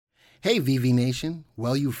Hey, VV Nation.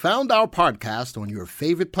 Well, you found our podcast on your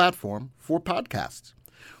favorite platform for podcasts.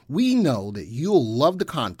 We know that you'll love the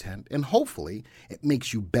content and hopefully it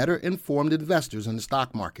makes you better informed investors in the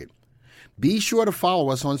stock market. Be sure to follow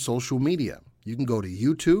us on social media. You can go to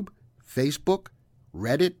YouTube, Facebook,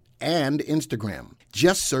 Reddit, and Instagram.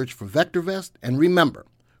 Just search for VectorVest and remember,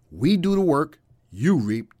 we do the work, you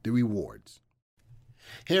reap the rewards.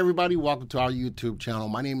 Hey everybody, welcome to our YouTube channel.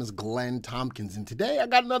 My name is Glenn Tompkins and today I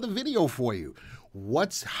got another video for you.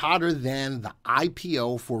 What's hotter than the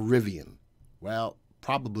IPO for Rivian? Well,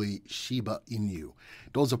 probably Shiba Inu.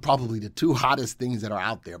 Those are probably the two hottest things that are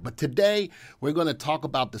out there. But today we're going to talk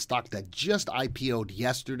about the stock that just IPO'd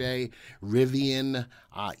yesterday, Rivian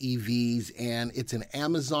EVs, and it's an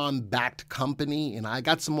Amazon-backed company, and I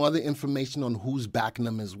got some other information on who's backing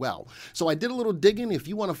them as well. So I did a little digging. If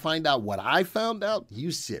you want to find out what I found out, you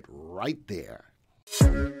sit right there.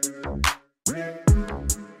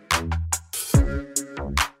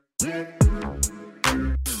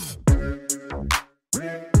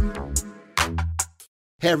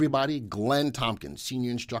 Hey everybody, Glenn Tompkins,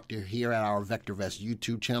 Senior Instructor here at our VectorVest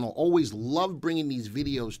YouTube channel. Always love bringing these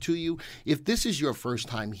videos to you. If this is your first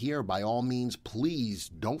time here, by all means, please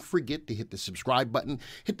don't forget to hit the subscribe button,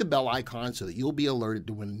 hit the bell icon so that you'll be alerted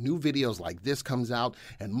to when new videos like this comes out.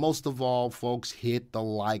 And most of all, folks, hit the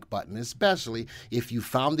like button, especially if you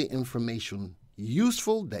found the information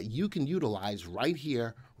useful that you can utilize right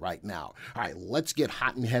here, right now. All right, let's get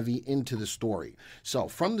hot and heavy into the story. So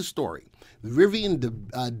from the story, Rivian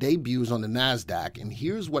debuts on the NASDAQ, and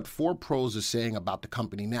here's what 4Pros are saying about the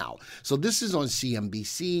company now. So this is on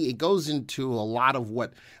CNBC. It goes into a lot of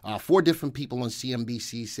what 4 different people on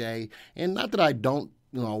CNBC say, and not that I don't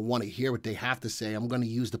want to hear what they have to say. I'm going to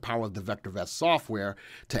use the power of the VectorVest software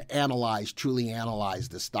to truly analyze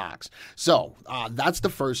the stocks. So that's the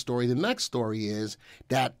first story. The next story is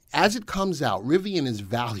that as it comes out, Rivian is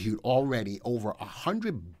valued already over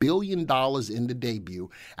 $100 billion in the debut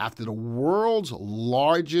after the world's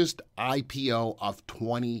largest IPO of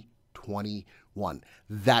 2021.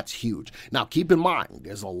 That's huge. Now, keep in mind,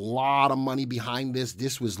 there's a lot of money behind this.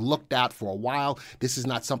 This was looked at for a while. This is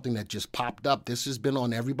not something that just popped up. This has been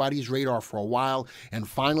on everybody's radar for a while, and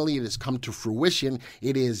finally it has come to fruition.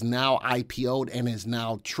 It is now IPO'd and is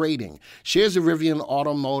now trading. Shares of Rivian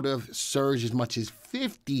Automotive surged as much as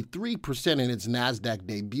 53% in its NASDAQ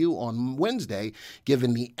debut on Wednesday,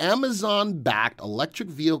 given the Amazon-backed electric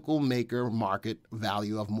vehicle maker market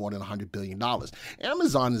value of more than $100 billion.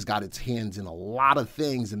 Amazon has got its hands in a lot of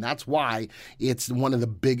things, and that's why it's one of the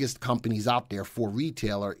biggest companies out there for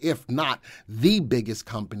retailer, if not the biggest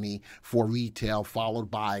company for retail, followed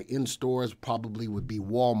by in-stores probably would be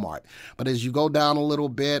Walmart. But as you go down a little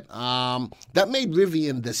bit, that made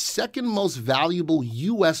Rivian the second most valuable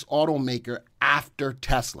U.S. automaker after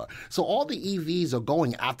Tesla. So all the EVs are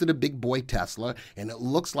going after the big boy Tesla, and it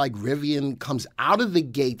looks like Rivian comes out of the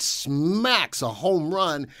gate, smacks a home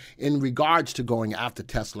run in regards to going after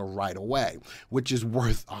Tesla right away, which is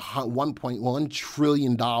worth $1.1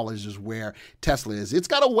 trillion is where Tesla is. It's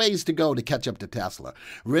got a ways to go to catch up to Tesla.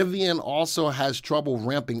 Rivian also has trouble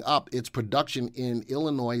ramping up its production in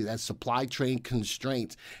Illinois as supply chain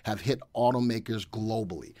constraints have hit automakers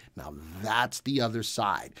globally. Now that's the other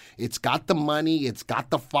side. It's got the money, it's got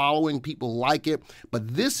the following, people like it,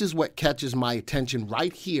 but this is what catches my attention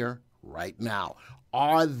right here, right now.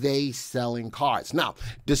 Are they selling cars? Now,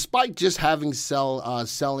 despite just having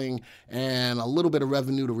selling and a little bit of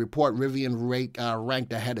revenue to report, Rivian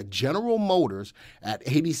ranked ahead of General Motors at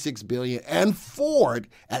 $86 billion and Ford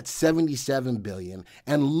at $77 billion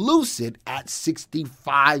and Lucid at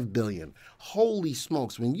 $65 billion. Holy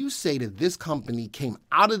smokes, when you say that this company came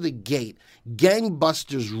out of the gate,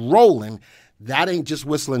 gangbusters rolling, that ain't just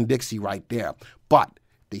whistling Dixie right there. But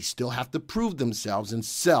they still have to prove themselves and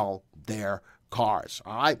sell their cars.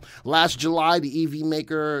 All right. Last July, the EV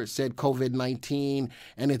maker said COVID-19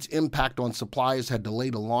 and its impact on suppliers had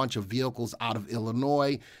delayed the launch of vehicles out of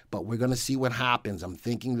Illinois, but we're going to see what happens. I'm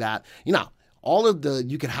thinking that, you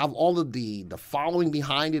can have all of the following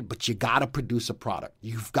behind it, but you got to produce a product.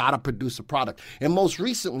 You've got to produce a product. And most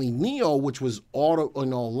recently, NIO, which was a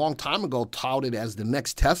long time ago touted as the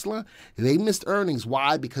next Tesla, they missed earnings.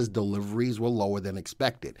 Why? Because deliveries were lower than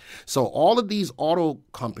expected. So all of these auto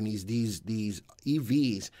companies, these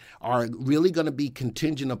EVs, are really going to be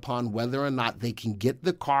contingent upon whether or not they can get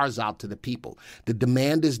the cars out to the people. The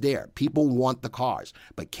demand is there. People want the cars,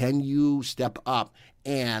 but can you step up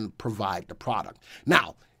and provide the product?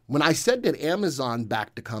 Now, when I said that Amazon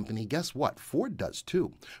backed the company, guess what? Ford does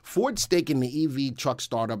too. Ford's stake in the EV truck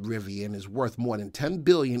startup Rivian is worth more than $10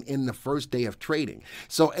 billion in the first day of trading.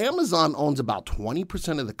 So Amazon owns about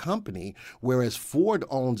 20% of the company, whereas Ford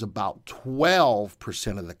owns about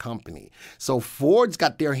 12% of the company. So Ford's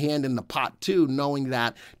got their hand in the pot too, knowing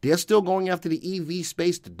that they're still going after the EV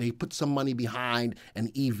space, that they put some money behind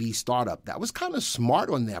an EV startup. That was kind of smart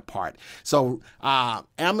on their part. So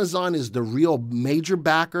Amazon is the real major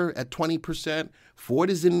backer at 20%. Ford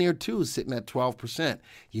is in there too, sitting at 12%.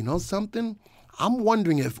 You know something? I'm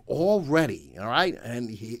wondering if already, all right, and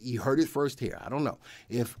you heard it first here, I don't know,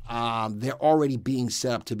 if they're already being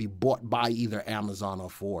set up to be bought by either Amazon or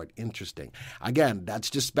Ford. Interesting. Again, that's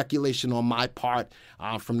just speculation on my part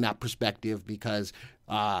from that perspective, because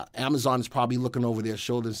Amazon is probably looking over their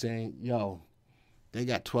shoulder saying, yo, they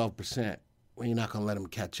got 12%. Well, you're not going to let them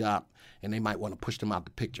catch up, and they might want to push them out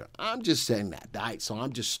the picture. I'm just saying that, all right? So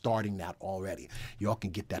I'm just starting that already. Y'all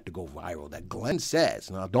can get that to go viral. That Glenn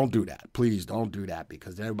says, no, don't do that. Please don't do that,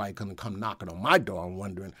 because everybody's going to come knocking on my door and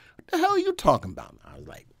wondering, what the hell are you talking about? I was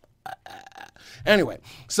like, Anyway,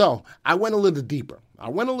 so I went a little deeper.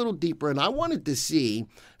 And I wanted to see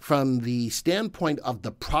from the standpoint of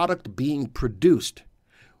the product being produced,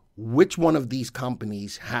 which one of these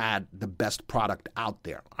companies had the best product out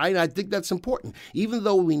there. I think that's important, even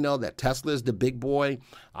though we know that Tesla is the big boy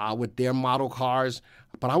with their model cars.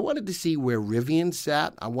 But I wanted to see where Rivian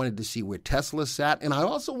sat. I wanted to see where Tesla sat. And I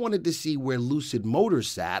also wanted to see where Lucid Motors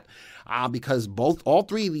sat, because all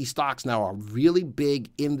three of these stocks now are really big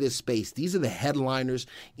in this space. These are the headliners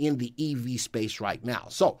in the EV space right now.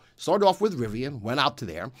 So started off with Rivian, went out to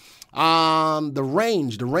there. The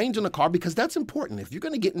range on the car, because that's important. If you're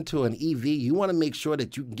going to get into an EV, you want to make sure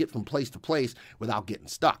that you can get from place to place without getting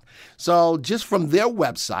stuck. So just from their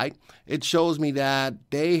website, it shows me that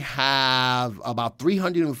they have about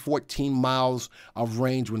 314 miles of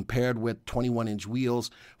range when paired with 21-inch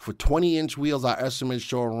wheels. For 20-inch wheels, our estimates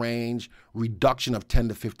show a range reduction of 10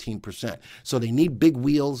 to 15%. So they need big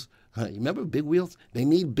wheels. You remember big wheels? They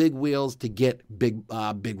need big wheels to get big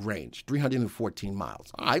range, 314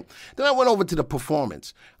 miles. All right. Then I went over to the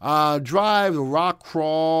performance. Drive, rock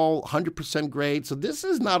crawl, 100% grade. So this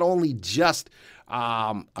is not only just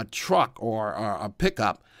a truck or a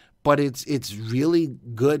pickup, but it's really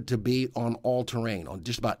good to be on all terrain, on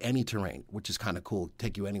just about any terrain, which is kind of cool,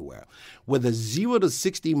 take you anywhere. With a 0 to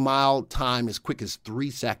 60 mile time as quick as 3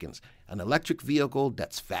 seconds. An electric vehicle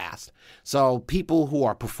that's fast. So people who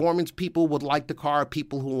are performance people would like the car.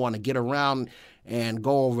 People who want to get around and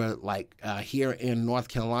go over, like here in North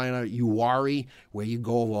Carolina, Uwharrie, where you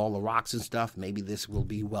go over all the rocks and stuff. Maybe this will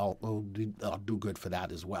do good for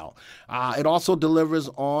that as well. It also delivers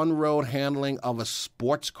on-road handling of a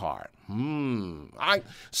sports car. All right.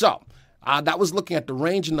 So that was looking at the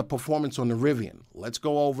range and the performance on the Rivian. Let's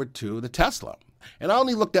go over to the Tesla. And I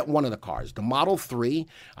only looked at one of the cars, the Model 3.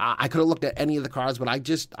 I could have looked at any of the cars, but I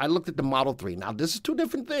looked at the Model 3. Now, this is two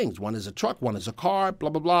different things. One is a truck, one is a car, blah,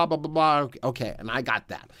 blah, blah, blah, blah, blah. Okay, and I got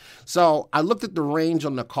that. So I looked at the range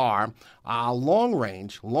on the car, long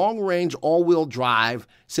range, all-wheel drive,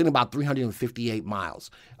 sitting about 358 miles,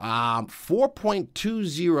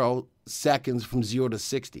 4.20 seconds from 0 to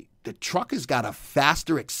 60. The truck has got a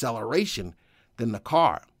faster acceleration than the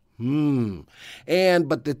car.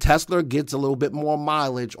 But the Tesla gets a little bit more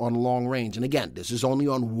mileage on long range. And again, this is only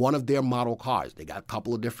on one of their model cars. They got a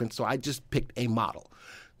couple of different, so I just picked a model.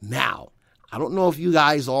 Now, I don't know if you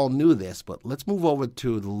guys all knew this, but let's move over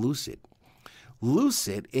to the Lucid.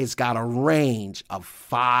 Lucid has got a range of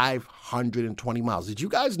 520 miles. Did you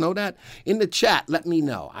guys know that? In the chat, let me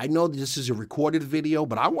know. I know this is a recorded video,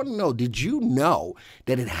 but I want to know, did you know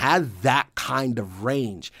that it had that kind of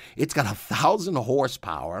range? It's got 1,000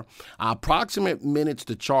 horsepower, approximate minutes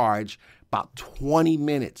to charge, about 20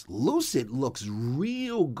 minutes. Lucid looks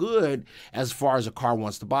real good as far as a car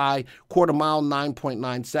wants to buy. Quarter mile,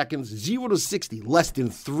 9.9 seconds. 0 to 60, less than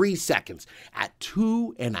 3 seconds at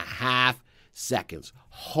 2.5 seconds.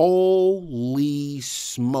 Holy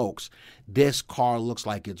smokes. This car looks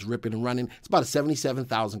like it's ripping and running. It's about a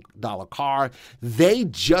 $77,000 car. They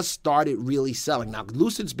just started really selling. Now,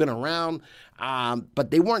 Lucid's been around,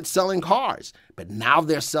 but they weren't selling cars. But now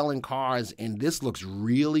they're selling cars, and this looks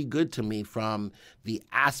really good to me from the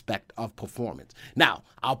aspect of performance. Now,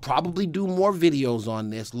 I'll probably do more videos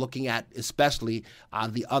on this, looking at especially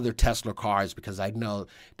the other Tesla cars, because I know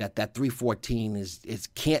that 314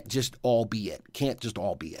 can't just all be it. Can't just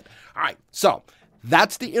all be it. All right, so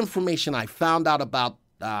that's the information I found out about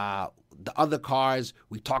The other cars,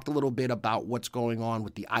 we talked a little bit about what's going on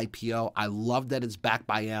with the IPO. I love that it's backed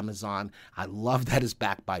by Amazon. I love that it's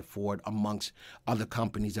backed by Ford, amongst other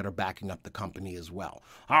companies that are backing up the company as well.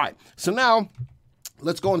 All right, so now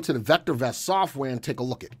let's go into the VectorVest software and take a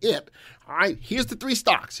look at it. All right, here's the three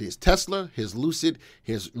stocks. Here's Tesla, here's Lucid,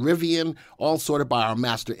 here's Rivian, all sorted by our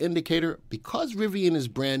master indicator. Because Rivian is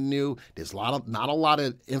brand new, there's not a lot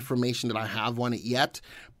of information that I have on it yet,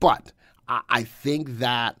 but I think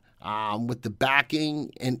that with the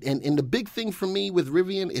backing, and the big thing for me with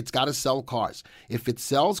Rivian, it's got to sell cars. If it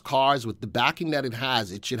sells cars with the backing that it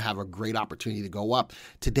has, it should have a great opportunity to go up.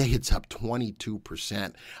 Today, it's up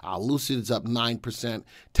 22%. Lucid's up 9%.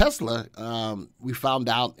 Tesla, we found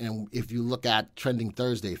out, and if you look at Trending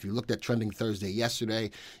Thursday, if you looked at Trending Thursday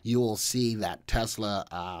yesterday, you will see that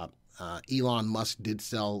Tesla, Elon Musk did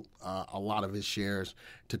sell a lot of his shares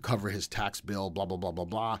to cover his tax bill, blah, blah, blah, blah,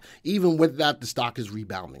 blah. Even with that, the stock is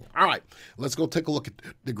rebounding. All right, let's go take a look at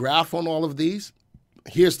the graph on all of these.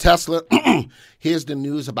 Here's Tesla. Here's the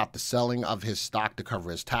news about the selling of his stock to cover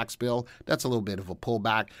his tax bill. That's a little bit of a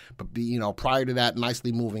pullback, but prior to that,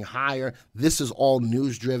 nicely moving higher. This is all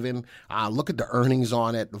news driven. Look at the earnings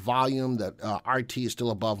on it. The volume, the RT is still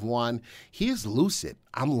above 1. Here's Lucid.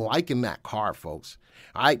 I'm liking that car, folks.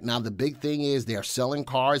 All right, now the big thing is they're selling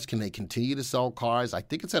cars. Can they continue to sell cars? I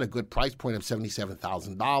think it's at a good price point of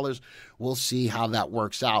 $77,000. We'll see how that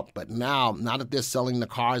works out. But now that they're selling the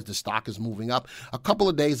cars, the stock is moving up. A couple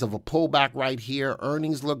of days of a pullback right here.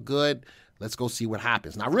 Earnings look good. Let's go see what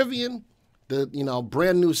happens. Now, Rivian, the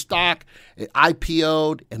brand new stock, it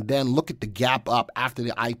IPO'd, and then look at the gap up after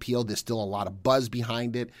the IPO. There's still a lot of buzz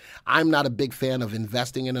behind it. I'm not a big fan of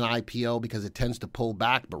investing in an IPO because it tends to pull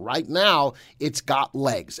back, but right now it's got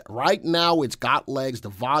legs. Right now it's got legs. The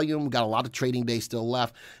volume, got a lot of trading days still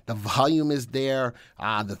left. The volume is there.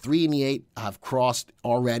 The 3 and the 8 have crossed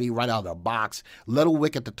already right out of the box. Little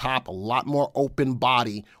wick at the top, a lot more open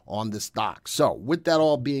body on the stock. So with that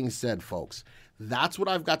all being said, folks, that's what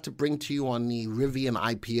I've got to bring to you on the Rivian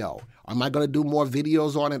IPO. Am I going to do more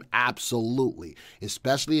videos on it? Absolutely,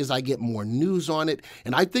 especially as I get more news on it.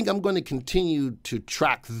 And I think I'm going to continue to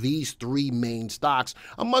track these 3 main stocks,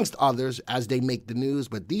 amongst others, as they make the news.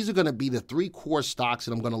 But these are going to be the 3 core stocks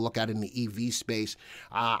that I'm going to look at in the EV space.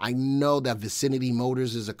 I know that Vicinity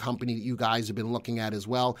Motors is a company that you guys have been looking at as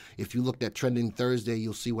well. If you looked at Trending Thursday,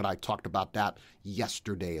 you'll see what I talked about that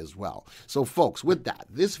yesterday as well. So folks, with that,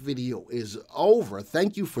 this video is over.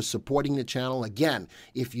 Thank you for supporting the channel. Again,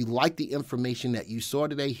 if you like the information that you saw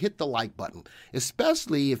today, hit the like button,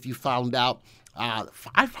 especially if you found out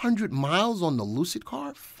 500 miles on the Lucid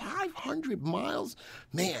car. 500 miles,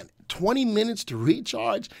 man, 20 minutes to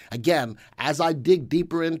recharge. Again, as I dig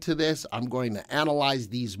deeper into this, I'm going to analyze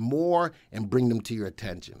these more and bring them to your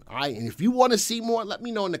attention. All right, and if you want to see more, let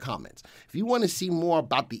me know in the comments. If you want to see more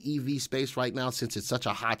about the EV space right now, since it's such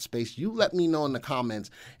a hot space, you let me know in the comments,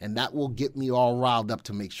 and that will get me all riled up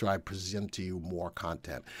to make sure I present to you more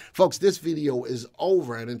content. Folks, this video is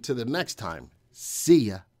over, and until the next time, see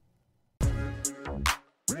ya.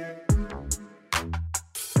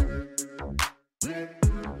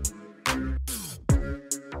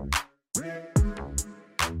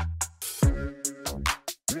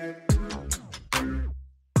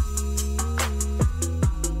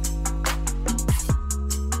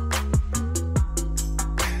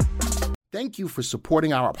 Thank you for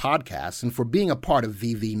supporting our podcast and for being a part of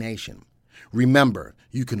VV Nation. Remember,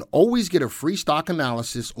 you can always get a free stock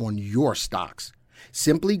analysis on your stocks.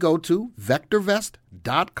 Simply go to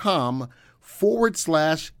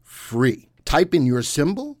VectorVest.com/free. Type in your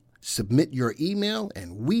symbol, submit your email,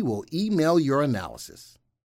 and we will email your analysis.